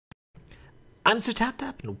I'm Sir Tap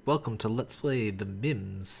Tap, and welcome to Let's Play the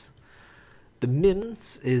Mims. The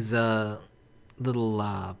Mims is a little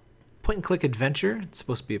point-and-click adventure. It's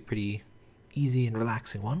supposed to be a pretty easy and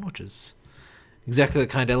relaxing one, which is exactly the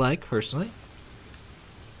kind I like, personally.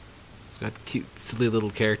 It's got cute, silly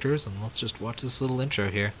little characters, and let's just watch this little intro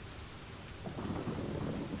here.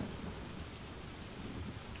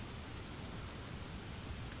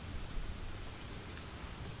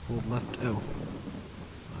 Hold left, oh.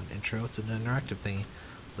 It's not an intro, it's an interactive thingy.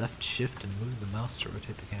 Left shift and move the mouse to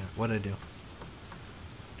rotate the camera. What'd I do?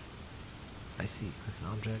 I see. Click an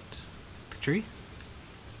object. The tree?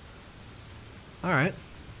 Alright.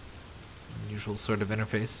 Unusual sort of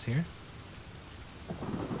interface here.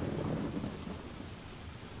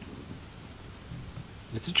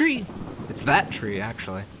 It's a tree! It's that tree,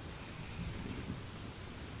 actually.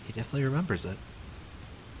 He definitely remembers it.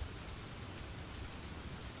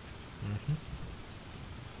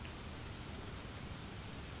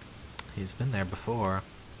 He's been there before.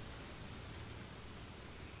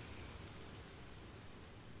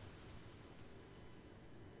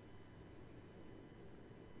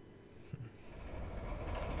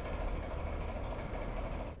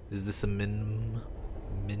 Is this a minim?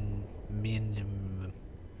 I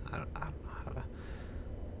don't know how to.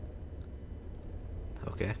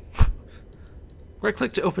 Okay. Right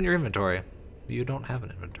click to open your inventory. You don't have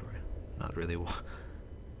an inventory. Not really.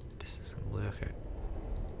 Disassembly. Okay.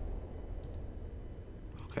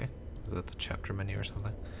 Okay. Is that the chapter menu or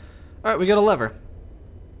something? Alright, we got a lever.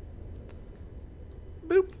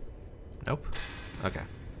 Boop. Nope. Okay.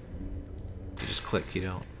 You just click, you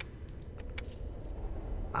don't.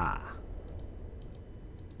 Ah.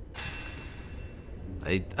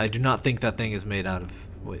 I do not think that thing is made out of...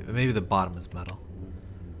 Wait, maybe the bottom is metal.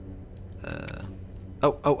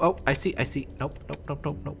 Oh, I see. Nope.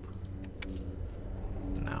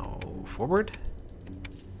 Now, forward.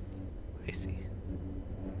 I see.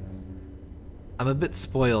 I'm a bit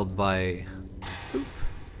spoiled by...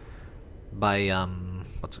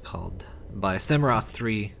 what's it called? By Samurott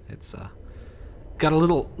 3. It's, got a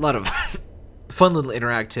lot of fun little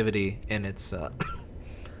interactivity in its,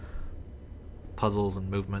 puzzles and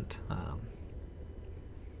movement.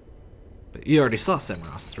 But you already saw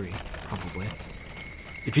Samurott 3, probably.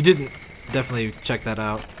 If you didn't, definitely check that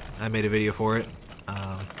out. I made a video for it.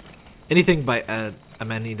 Anything by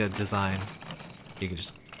Amanita Design, you can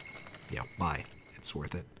just, buy. It's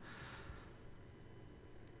worth it.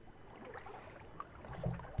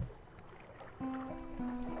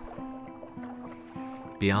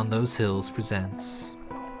 Beyond Those Hills presents...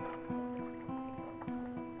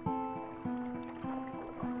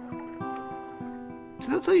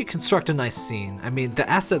 So that's how you construct a nice scene. I mean, the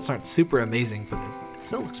assets aren't super amazing, but it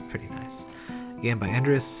still looks pretty nice. Again, by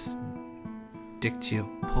Andres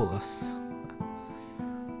Dictiopoulos.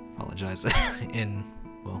 Apologize in,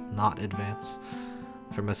 well, not advance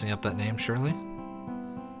for messing up that name, surely.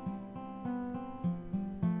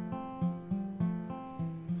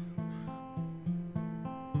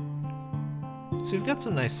 So you've got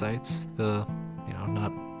some nice sights. The,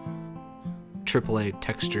 not AAA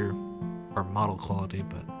texture or model quality,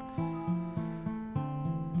 but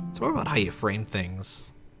it's more about how you frame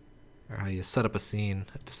things or how you set up a scene.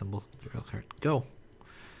 Disassemble the rail cart. Go.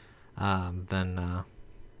 Then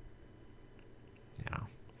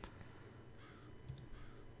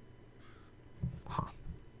huh.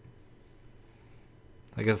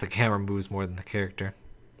 I guess the camera moves more than the character.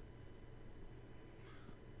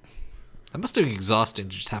 That must be exhausting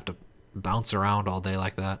to just have to bounce around all day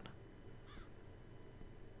like that.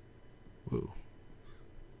 Woo.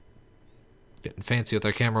 Getting fancy with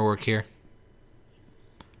our camera work here.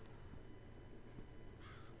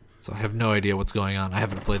 So I have no idea what's going on. I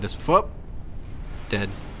haven't played this before. Oh, dead.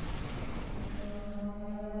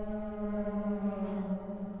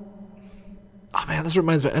 Oh man, this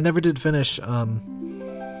reminds me. I never did finish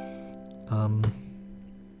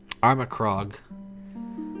Armakrog.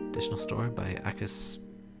 Additional story by Akis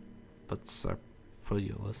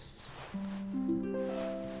Patsarpoulos.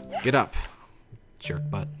 Get up, jerk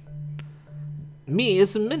butt. Me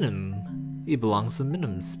is a minim. He belongs to the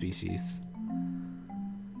minim species.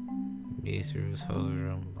 Me through his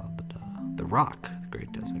home, the rock, the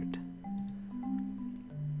great desert.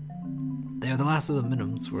 They are the last of the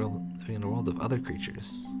minims living in a world of other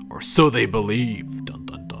creatures. Or so they believe. Dun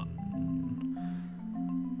dun dun.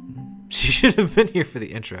 She should have been here for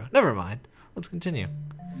the intro. Never mind. Let's continue.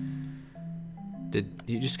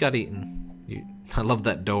 You just got eaten. I love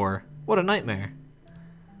that door. What a nightmare. I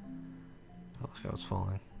felt like I was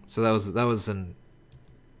falling. So that was an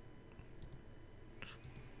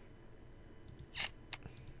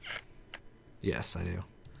Yes, I do.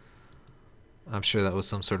 I'm sure that was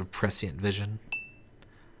some sort of prescient vision.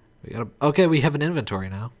 We got okay, we have an inventory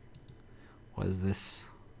now. What is this?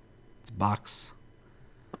 It's a box.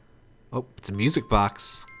 Oh, it's a music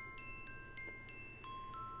box.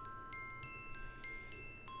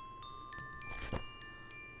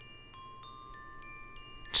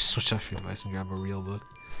 Just switch off your device and grab a real book.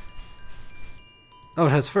 Oh,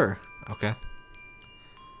 it has fur. Okay. It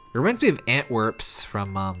reminds me of Antwerps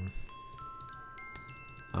from,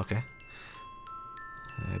 okay.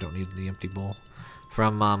 I don't need the empty bowl.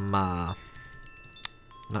 From, not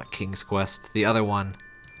King's Quest. The other one.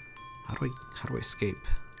 How do I escape?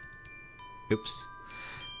 Oops.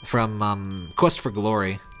 From, Quest for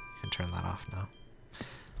Glory. You can turn that off now.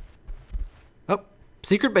 Oh,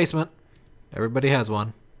 secret basement. Everybody has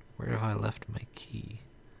one. Where have I left my key?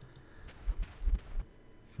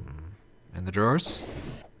 In the drawers?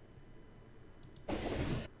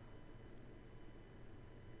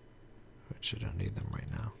 Which I don't need them right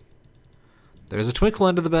now. There's a twinkle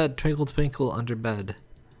under the bed. Twinkle, twinkle under bed.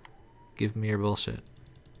 Give me your bullshit.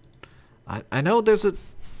 I know there's a...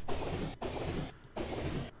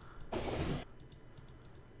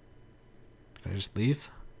 Can I just leave?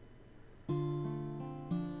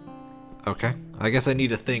 Okay. I guess I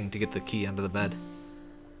need a thing to get the key under the bed.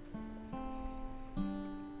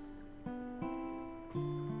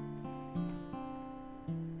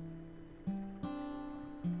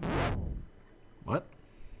 What?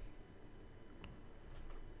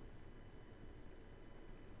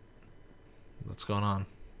 What's going on?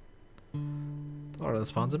 The water of the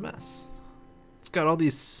spawn's a mess. It's got all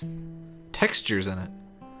these textures in it.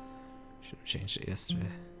 Should have changed it yesterday.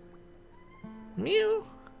 Mew.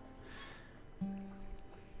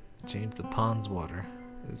 Change the pond's water.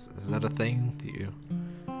 Is that a thing? Do you?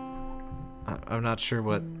 I'm not sure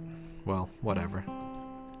what. Well, whatever.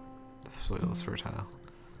 The soil is fertile.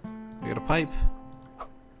 We got a pipe.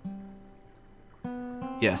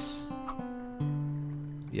 Yes.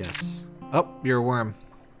 Yes. Oh, you're a worm.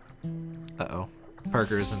 Uh-oh.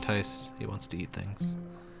 Parker is enticed. He wants to eat things.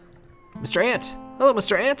 Mr. Ant! Hello,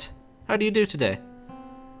 Mr. Ant! How do you do today?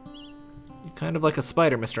 You're kind of like a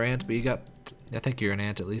spider, Mr. Ant, but you got... I think you're an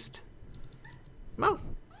ant, at least. Mo!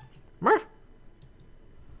 Mer! Do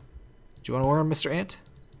you want a worm, Mr. Ant?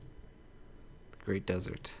 The Great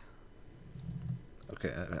Desert.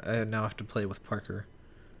 Okay, I now have to play with Parker.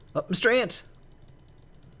 Oh, Mr. Ant!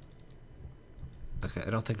 Okay,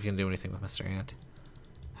 I don't think we can do anything with Mr. Ant.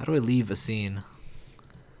 How do I leave a scene?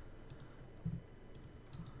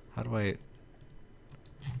 How do I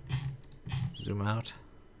zoom out?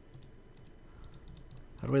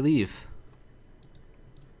 How do I leave?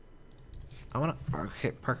 I wanna...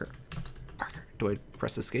 Okay, Parker. Parker. Do I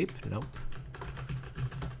press escape? Nope.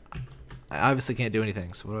 I obviously can't do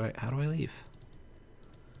anything, so how do I leave?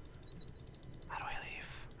 How do I leave?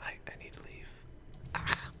 I need to leave.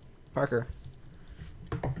 Ah, Parker.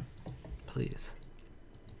 Please.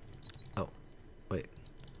 Oh, wait.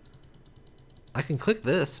 I can click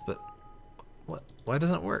this, but what? Why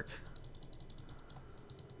doesn't it work?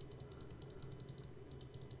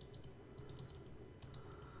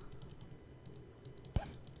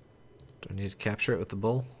 Do I need to capture it with the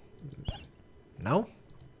bull? No?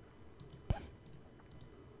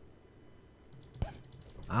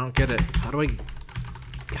 I don't get it. How do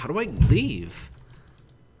I leave?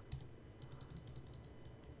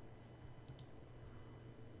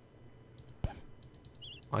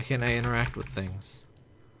 Why can't I interact with things?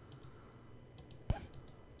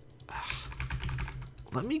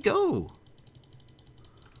 Let me go.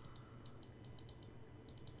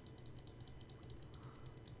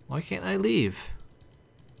 Why can't I leave?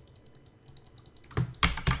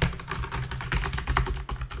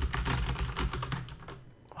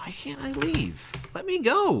 Why can't I leave? Let me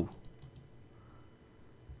go.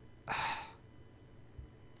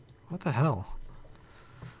 What the hell?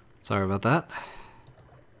 Sorry about that.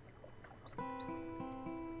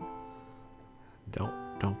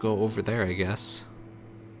 Don't go over there, I guess.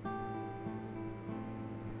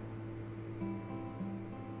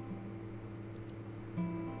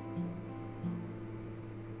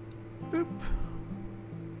 Boop.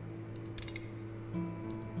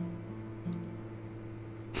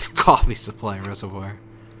 Coffee supply reservoir.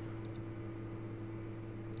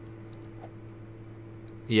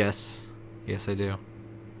 Yes. Yes, I do.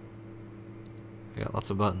 I got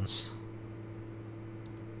lots of buttons.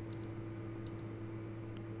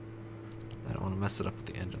 I don't want to mess it up with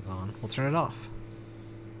the engines on. We'll turn it off.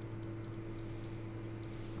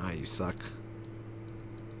 Ah, you suck.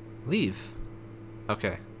 Leave.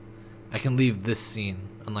 Okay. I can leave this scene,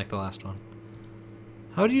 unlike the last one.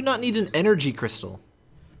 How do you not need an energy crystal?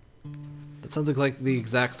 That sounds like the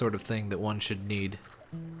exact sort of thing that one should need.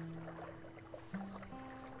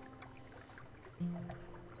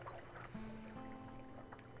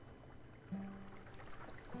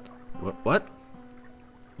 What?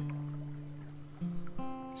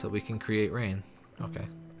 So we can create rain. Okay.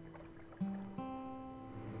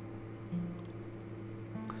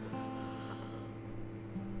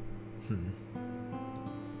 They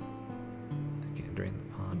can't drain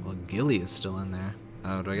the pond. Well, Gilly is still in there.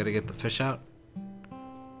 Oh, do I gotta get the fish out?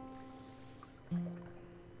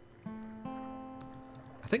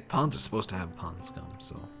 I think ponds are supposed to have pond scum,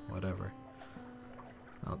 so whatever.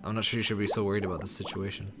 I'm not sure you should be so worried about this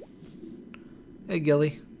situation. Hey,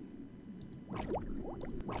 Gilly.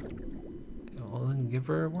 Well, then give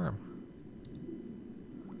her a worm.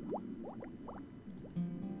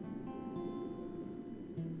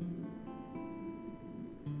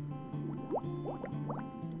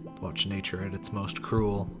 Watch nature at its most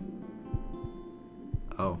cruel.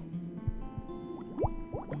 Oh.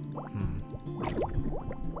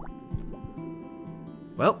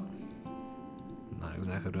 Well, not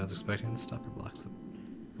exactly what I was expecting. The stopper blocks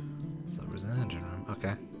the stoppers in the engine room.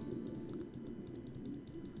 Okay.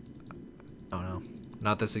 Oh no,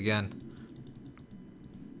 not this again.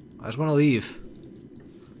 I just want to leave.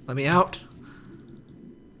 Let me out.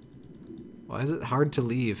 Why is it hard to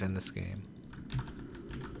leave in this game?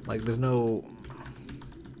 Like, there's no...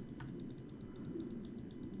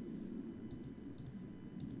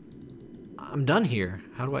 I'm done here.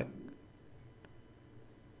 How do I...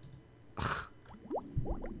 Ugh.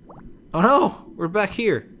 Oh no! We're back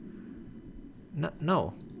here!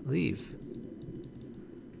 No. Leave.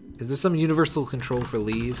 Is there some universal control for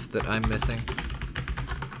leave that I'm missing?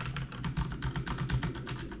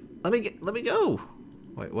 Let me go!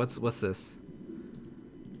 Wait, what's this?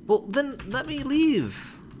 Well, then let me leave!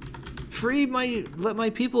 Let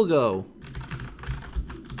my people go!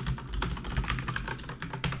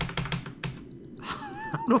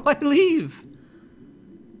 How do I leave?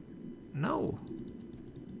 No.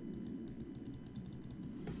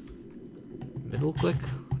 Middle click?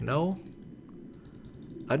 No.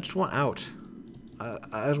 I just want out.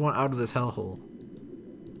 I just want out of this hellhole.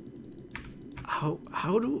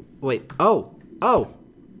 How do... Wait. Oh! Oh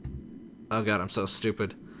god, I'm so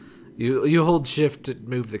stupid. You hold shift to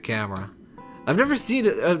move the camera. I've never seen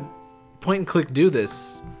a point and click do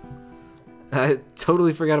this. I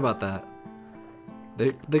totally forgot about that.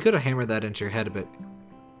 They could have hammered that into your head a bit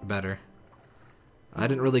better. I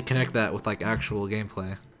didn't really connect that with like actual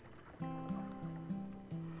gameplay.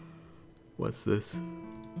 What's this?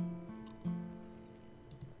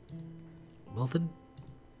 Well then,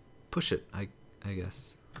 push it, I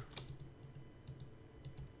guess.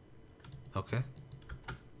 Okay.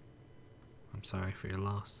 I'm sorry for your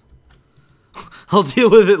loss. I'll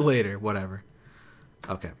deal with it later, whatever.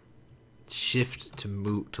 Okay. Shift to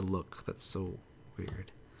move to look. That's so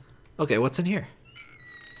weird. Okay, what's in here?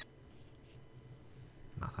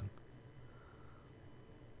 Nothing.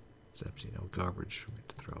 It's empty, no garbage for me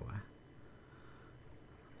to throw away.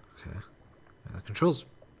 Okay. Yeah, the controls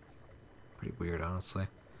pretty weird, honestly.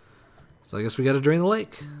 So I guess we gotta drain the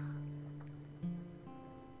lake.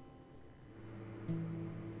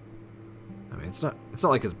 I mean, it's not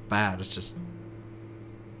like it's bad, it's just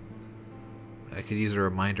I could use a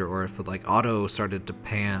reminder, or if it like auto started to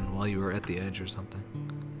pan while you were at the edge or something.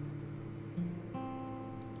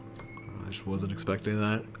 I just wasn't expecting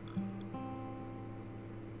that.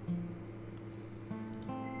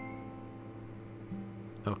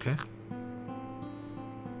 Okay.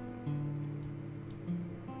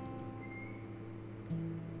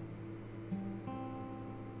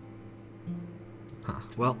 Huh,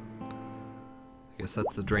 well, I guess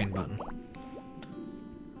that's the drain button.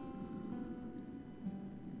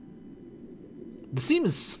 This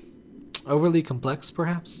seems overly complex,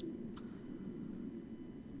 perhaps,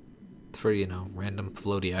 for, you know, random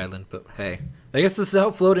floaty island, but hey, I guess this is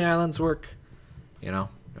how floating islands work, you know?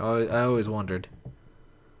 I always wondered.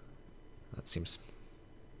 That seems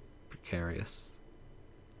precarious.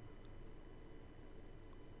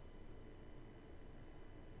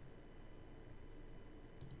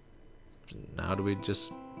 Now do we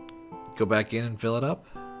just go back in and fill it up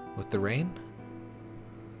with the rain?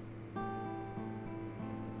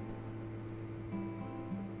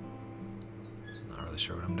 Not really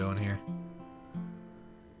sure what I'm doing here.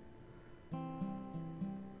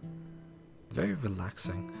 Very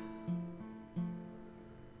relaxing.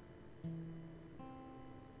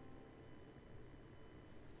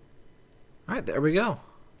 Alright, there we go.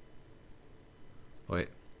 Wait,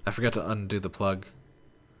 I forgot to undo the plug.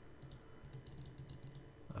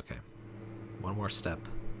 One more step.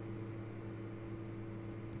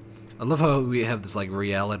 I love how we have this like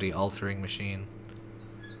reality altering machine.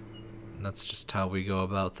 And that's just how we go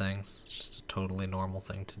about things. It's just a totally normal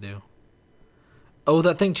thing to do. Oh,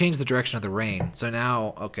 that thing changed the direction of the rain. So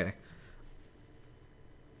now, okay.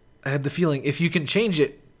 I had the feeling if you can change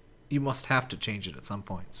it, you must have to change it at some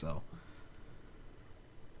point, so.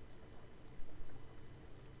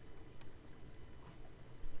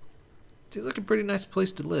 Seems like a pretty nice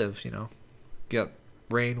place to live, you know. Get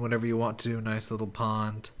rain whenever you want to, nice little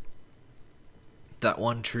pond. That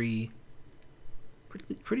one tree.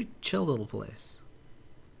 Pretty chill little place.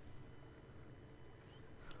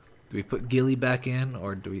 Do we put Gilly back in,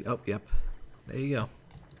 or do we... Oh, yep. There you go.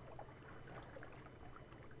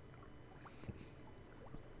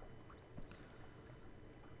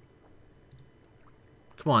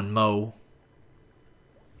 Come on, Mo.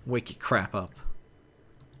 Wake your crap up.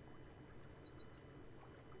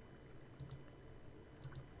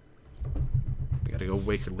 We gotta go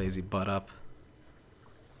wake her lazy butt up.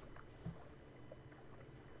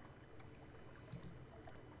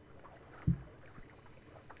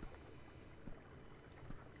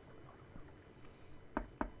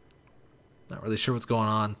 Not really sure what's going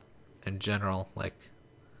on in general. Like,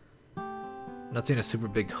 I'm not seeing a super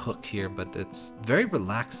big hook here, but it's very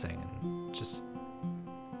relaxing and just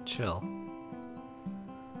chill.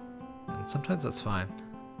 And sometimes that's fine.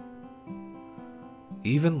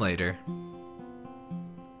 Even later.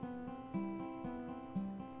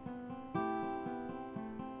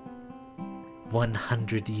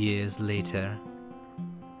 "100 years later."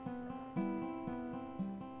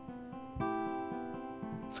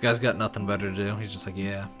 This guy's got nothing better to do. He's just like,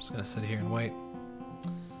 yeah, I'm just gonna sit here and wait.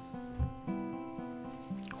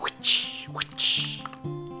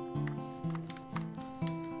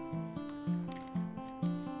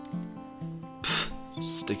 Pfft,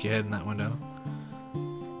 stick your head in that window.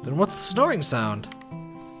 Then what's the snoring sound?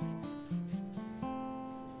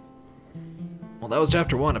 Well, that was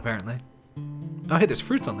chapter 1, apparently. Oh, hey, there's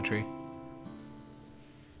fruits on the tree.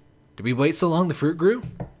 Did we wait so long the fruit grew?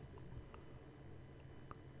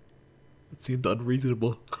 It seemed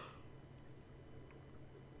unreasonable.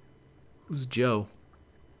 Who's Joe?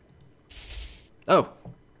 Oh.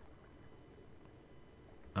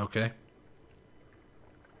 Okay.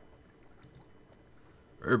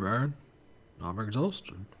 Hey man, I'm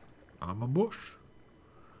exhausted. I'm a bush.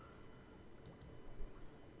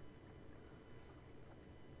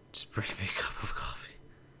 Just bring me a cup of coffee.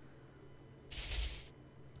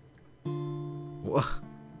 What?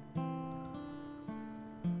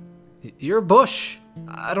 You're a bush.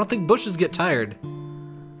 I don't think bushes get tired.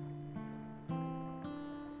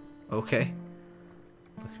 Okay.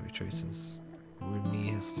 Look at retraces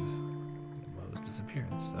Remi's Mo's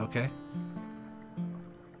disappearance. Okay.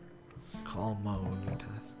 Call Mo new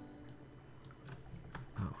task.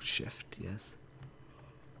 Oh, shift, yes.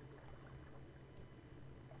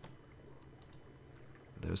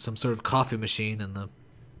 There was some sort of coffee machine in the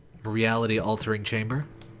reality altering chamber.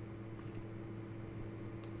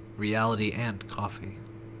 Reality and coffee.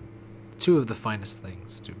 Two of the finest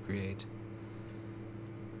things to create.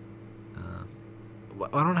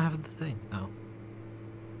 I don't have the thing. Oh.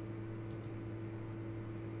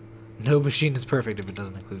 No machine is perfect if it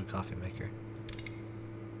doesn't include a coffee maker.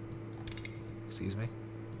 Excuse me.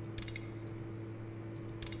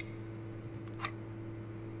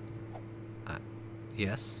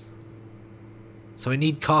 Yes. So I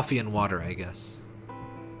need coffee and water, I guess.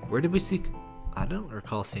 Where did we see... I don't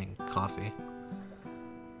recall seeing coffee.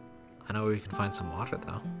 I know we can find some water,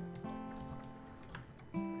 though.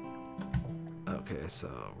 Okay,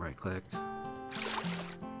 so right click.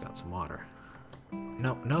 Got some water.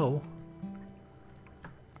 No, no.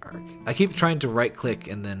 I keep trying to right click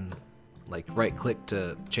and then like right click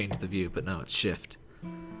to change the view, but no, it's shift.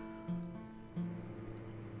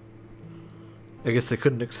 I guess they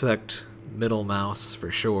couldn't expect middle mouse for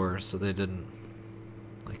sure, so they didn't.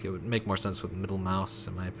 Like, it would make more sense with middle mouse,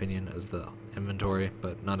 in my opinion, as the inventory,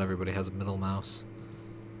 but not everybody has a middle mouse.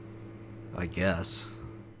 I guess.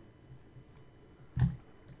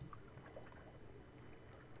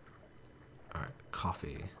 Alright,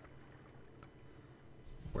 coffee.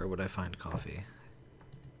 Where would I find coffee?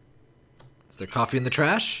 Is there coffee in the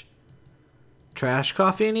trash? Trash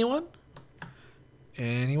coffee, anyone?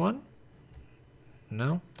 Anyone?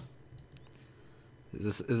 No?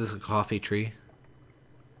 Is this a coffee tree?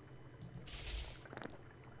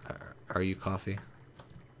 Are you coffee?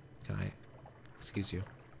 Can I... Excuse you.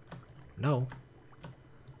 No.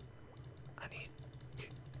 I need...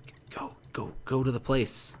 Go to the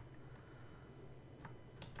place.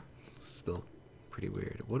 This is still pretty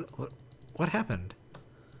weird. What What happened?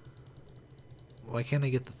 Why can't I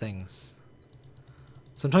get the things?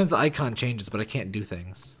 Sometimes the icon changes, but I can't do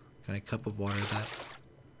things. Can I cup of water that?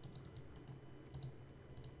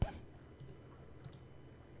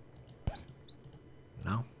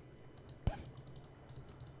 No?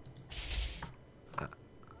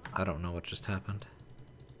 I don't know what just happened.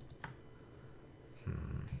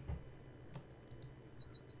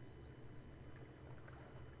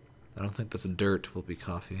 I don't think this dirt will be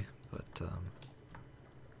coffee, but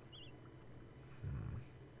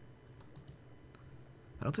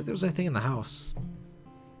I don't think there was anything in the house.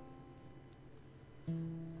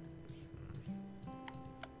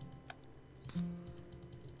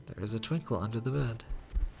 There's a twinkle under the bed.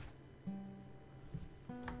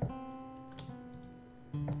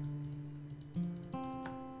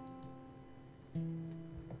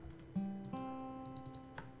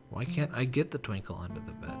 Why can't I get the twinkle under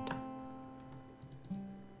the bed?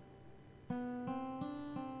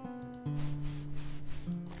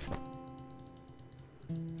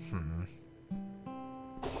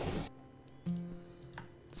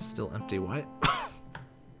 It's still empty. Why?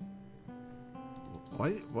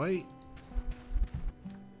 Why?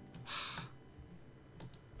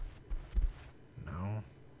 No.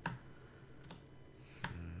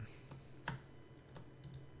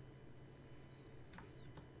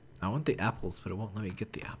 I want the apples, but it won't let me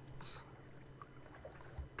get the apples.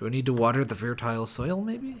 Do I need to water the fertile soil,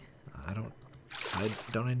 maybe?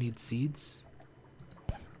 Don't I need seeds?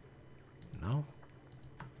 No?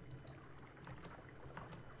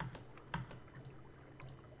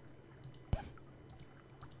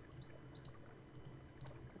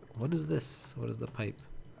 What is this? What is the pipe?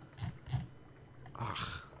 Ugh.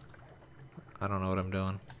 I don't know what I'm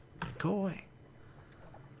doing. Go away.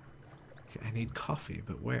 Okay, I need coffee,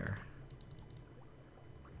 but where?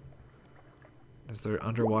 Is there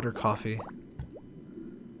underwater coffee?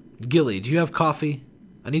 Gilly, do you have coffee?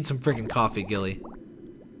 I need some freaking coffee, Gilly.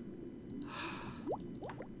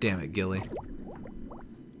 Damn it, Gilly.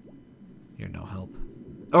 You're no help.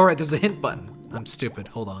 Oh, right, there's a hint button. I'm stupid.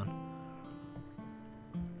 Hold on.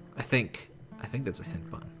 I think that's a hint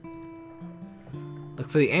button. Look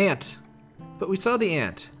for the ant. But we saw the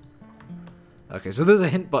ant. Okay, so there's a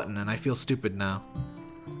hint button, and I feel stupid now.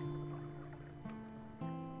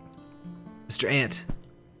 Mr. Ant.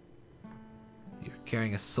 You're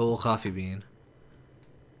carrying a soul coffee bean.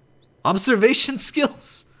 Observation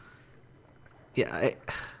skills! Yeah,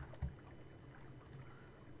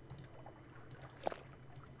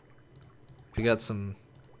 we got some...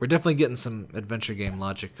 We're definitely getting some adventure game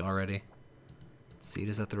logic already. Seed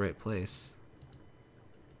is at the right place.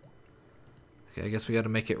 Okay, I guess we gotta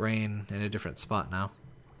make it rain in a different spot now.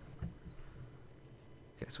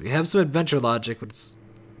 Okay, so we have some adventure logic, but it's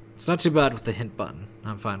not too bad with the hint button.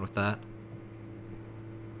 I'm fine with that.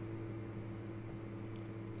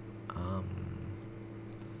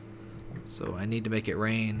 So I need to make it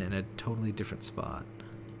rain in a totally different spot.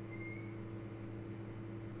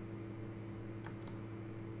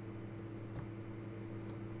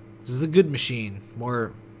 This is a good machine.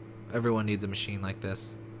 Everyone needs a machine like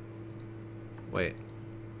this. Wait.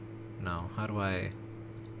 No, how do I...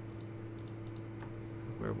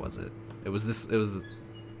 Where was it? It was this, it was the...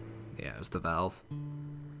 Yeah, it was the valve.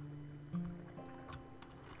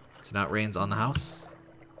 So now it rains on the house?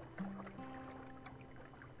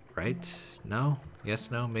 Right? No?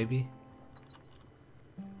 Yes, no, maybe?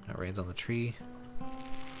 Now it rains on the tree.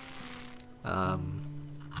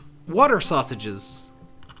 Water sausages!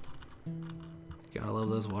 Gotta love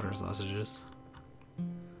those water sausages.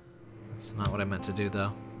 That's not what I meant to do,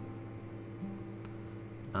 though.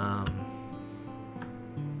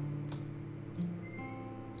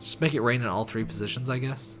 Just make it rain in all three positions, I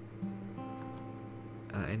guess.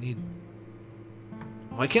 I need...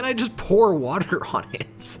 Why can't I just pour water on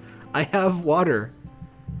it? I have water.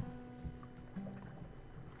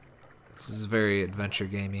 This is very adventure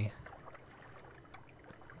gamey.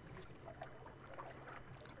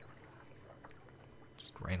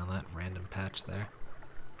 Just rain on that random patch there.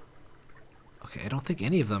 Okay, I don't think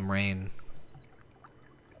any of them rain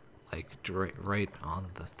like right on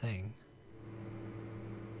the thing.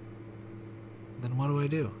 Then what do I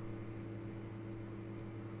do?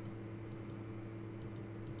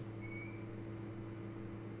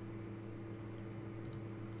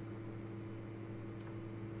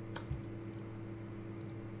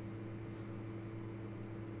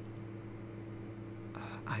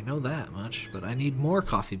 I know that much, but I need more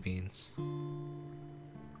coffee beans.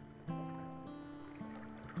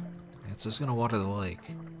 It's just gonna water the lake.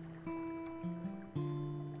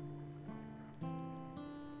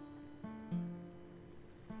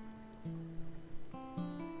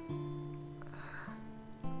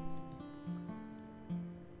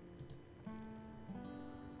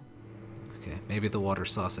 Maybe the water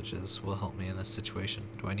sausages will help me in this situation.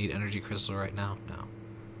 Do I need energy crystal right now? No.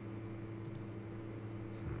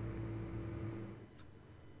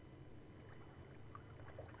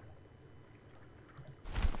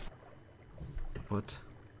 What?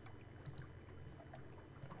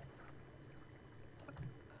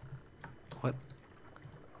 What?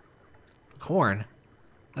 Corn?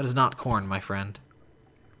 That is not corn, my friend.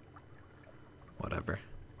 Whatever.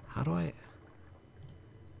 How do I...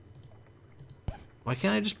 Why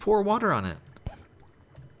can't I just pour water on it?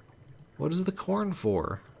 What is the corn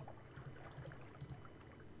for?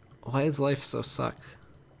 Why is life so suck?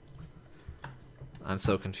 I'm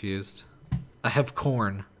so confused. I have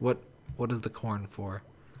corn. What is the corn for?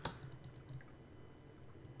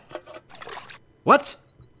 What?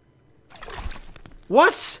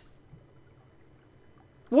 What?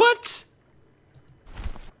 What?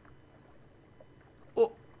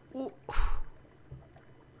 Oh, oh.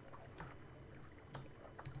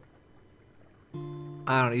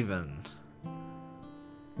 I don't even...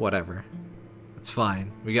 Whatever. It's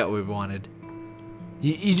fine. We got what we wanted.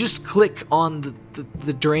 You just click on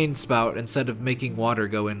the drain spout instead of making water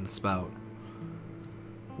go in the spout.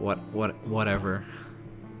 Whatever.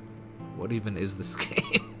 What even is this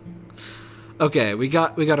game? Okay, we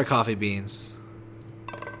got our coffee beans.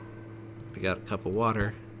 We got a cup of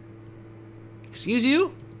water. Excuse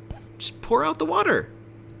you? Just pour out the water.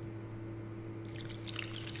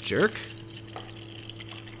 Jerk.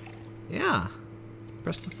 Yeah.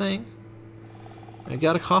 Press the thing. I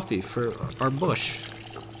got a coffee for our bush.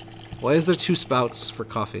 Why is there 2 spouts for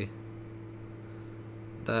coffee?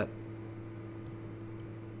 That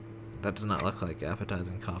does not look like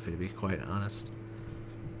appetizing coffee, to be quite honest.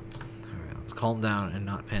 Alright, let's calm down and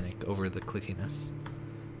not panic over the clickiness.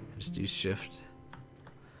 Just use shift.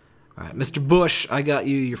 Alright, Mr. Bush, I got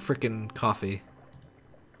you your frickin' coffee.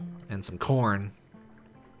 And some corn.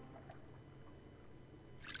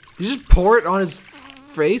 You just pour it on his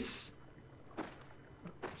face?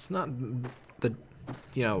 It's not the,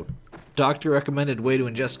 you know, doctor recommended way to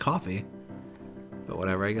ingest coffee. But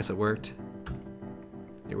whatever, I guess it worked.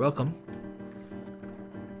 You're welcome.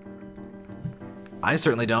 I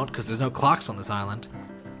certainly don't, because there's no clocks on this island.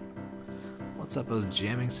 What's up, I was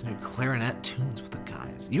jamming some new clarinet tunes with the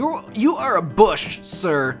guys. You are a bush,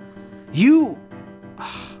 sir. You...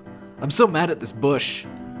 I'm so mad at this bush.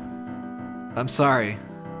 I'm sorry.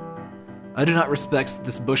 I do not respect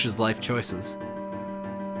this bush's life choices.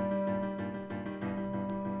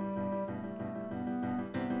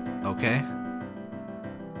 Okay.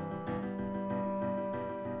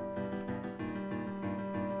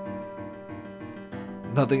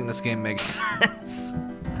 Nothing in this game makes sense.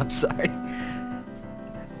 I'm sorry.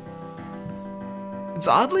 It's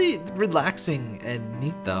oddly relaxing and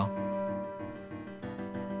neat, though.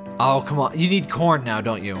 Oh, come on. You need corn now,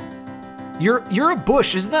 don't you? You're a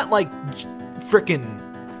bush. Isn't that like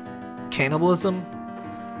frickin' cannibalism?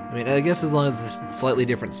 I mean, I guess as long as it's a slightly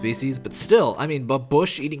different species, but still, I mean, but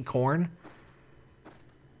bush eating corn?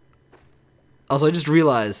 Also, I just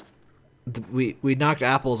realized we knocked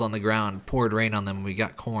apples on the ground, poured rain on them, and we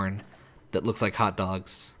got corn that looks like hot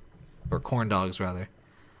dogs. Or corn dogs, rather.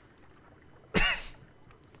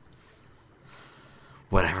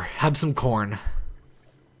 Whatever. Have some corn.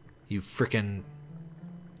 You frickin'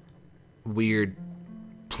 weird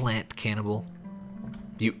plant cannibal.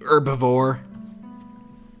 You herbivore.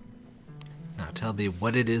 Now tell me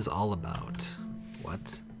what it is all about.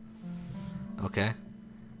 What? Okay.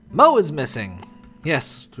 Mo is missing.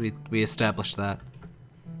 Yes, we established that.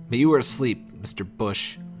 But you were asleep, Mr.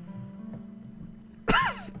 Bush.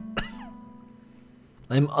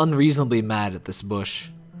 I'm unreasonably mad at this bush.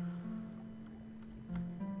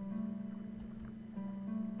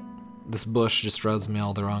 This bush just rubs me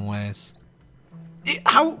all the wrong ways.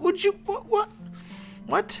 How would you...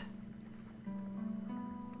 What?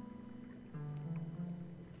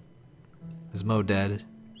 Is Mo dead?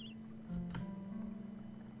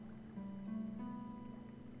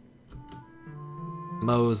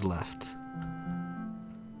 Mo's left.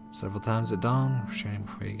 Several times at dawn, returning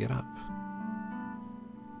before you get up.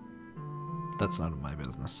 That's none of my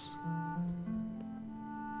business.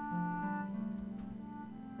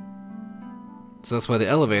 So that's why the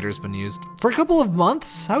elevator's been used. For a couple of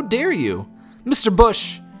months? How dare you? Mr.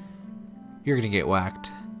 Bush! You're gonna get whacked.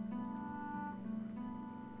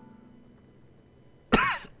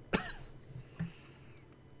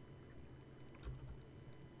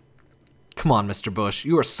 Come on, Mr. Bush.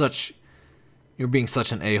 You're being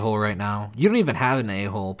such an a-hole right now. You don't even have an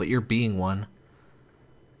a-hole, but you're being one.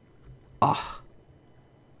 Ugh.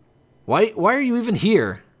 Why are you even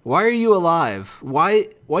here? Why are you alive? Why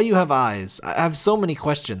you have eyes? I have so many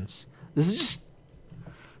questions. This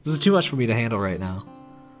is too much for me to handle right now.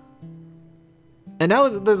 And now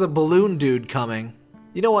there's a balloon dude coming.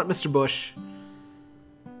 You know what, Mr. Bush?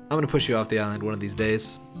 I'm gonna push you off the island one of these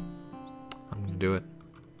days. I'm gonna do it.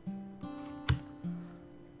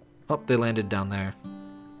 Oh, they landed down there.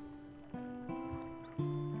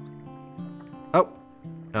 Oh.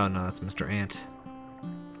 Oh no, that's Mr. Ant.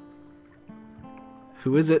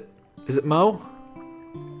 Who is it? Is it Mo?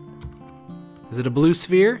 Is it a blue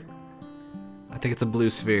sphere? I think it's a blue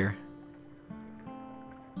sphere.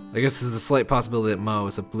 I guess there's a slight possibility that Mo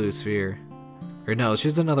is a blue sphere. Or no,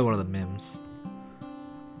 she's another one of the Mims.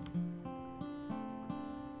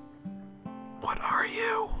 What are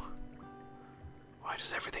you? Why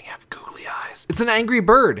does everything have googly eyes? It's an angry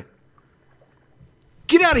bird!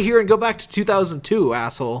 Get out of here and go back to 2002,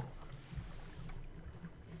 asshole.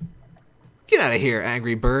 Get out of here,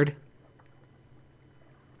 angry bird.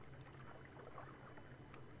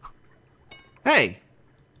 Hey!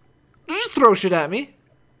 Don't just throw shit at me.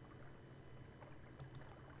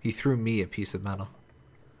 He threw me a piece of metal.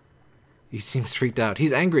 He seems freaked out.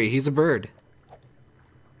 He's angry. He's a bird.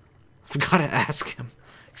 I've got to ask him.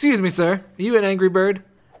 Excuse me, sir. Are you an angry bird?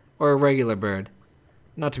 Or a regular bird?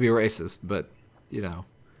 Not to be racist, but, you know.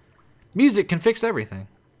 Music can fix everything.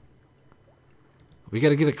 We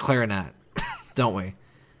gotta get a clarinet. Don't we?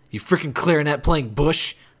 You freaking clarinet playing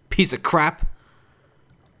Bush. Piece of crap.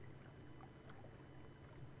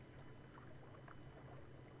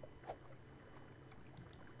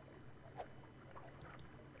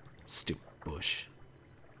 Stupid Bush.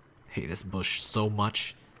 Hate this Bush so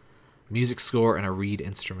much. Music score and a reed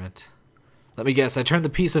instrument. Let me guess, I turned the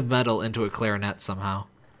piece of metal into a clarinet somehow.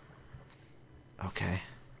 Okay.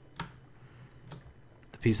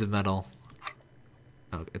 The piece of metal.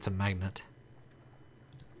 Oh, it's a magnet.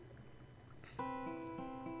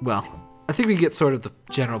 Well, I think we get sort of the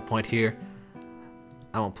general point here.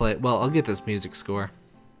 I won't play it. Well, I'll get this music score.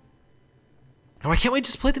 Oh, why can't we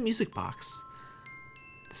just play the music box?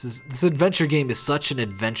 This adventure game is such an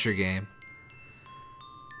adventure game.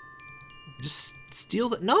 Just steal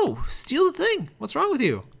the... No! Steal the thing! What's wrong with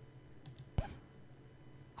you?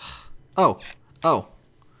 Oh. Oh.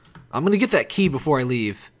 I'm gonna get that key before I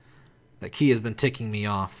leave. That key has been ticking me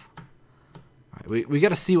off. Alright, we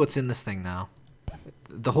gotta see what's in this thing now.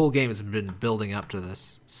 The whole game has been building up to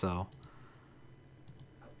this, so...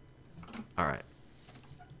 Alright.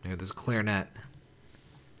 Here, there's a clarinet.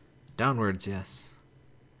 Downwards, yes.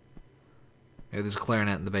 Here, there's a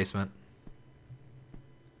clarinet in the basement.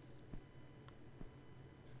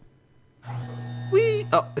 Whee!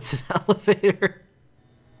 Oh, it's an elevator.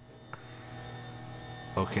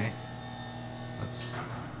 Okay. Let's...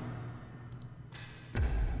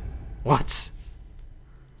 What?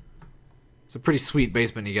 It's a pretty sweet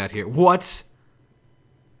basement you got here. What?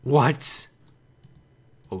 What?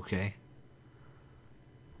 Okay.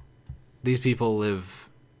 These people live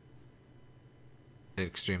an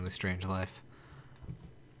extremely strange life.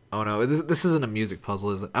 Oh no, this isn't a music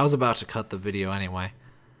puzzle, is it? I was about to cut the video anyway.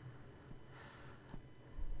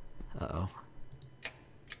 Uh-oh.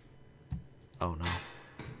 Oh no.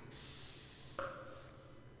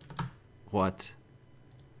 What?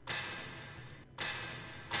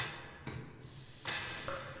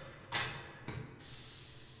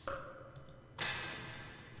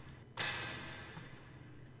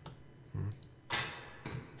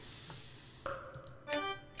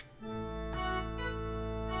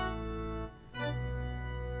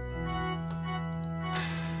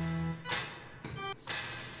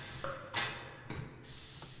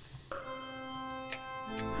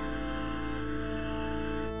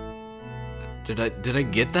 Did I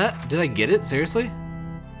get that? Did I get it? Seriously?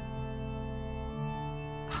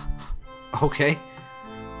 Okay.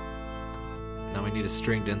 Now we need a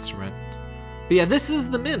stringed instrument. But yeah, this is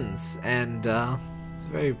the Mims, and it's a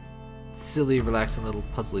very silly, relaxing little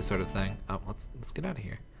puzzly sort of thing. Oh, let's get out of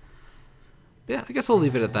here. But yeah, I guess I'll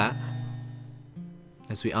leave it at that.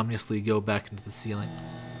 As we ominously go back into the ceiling.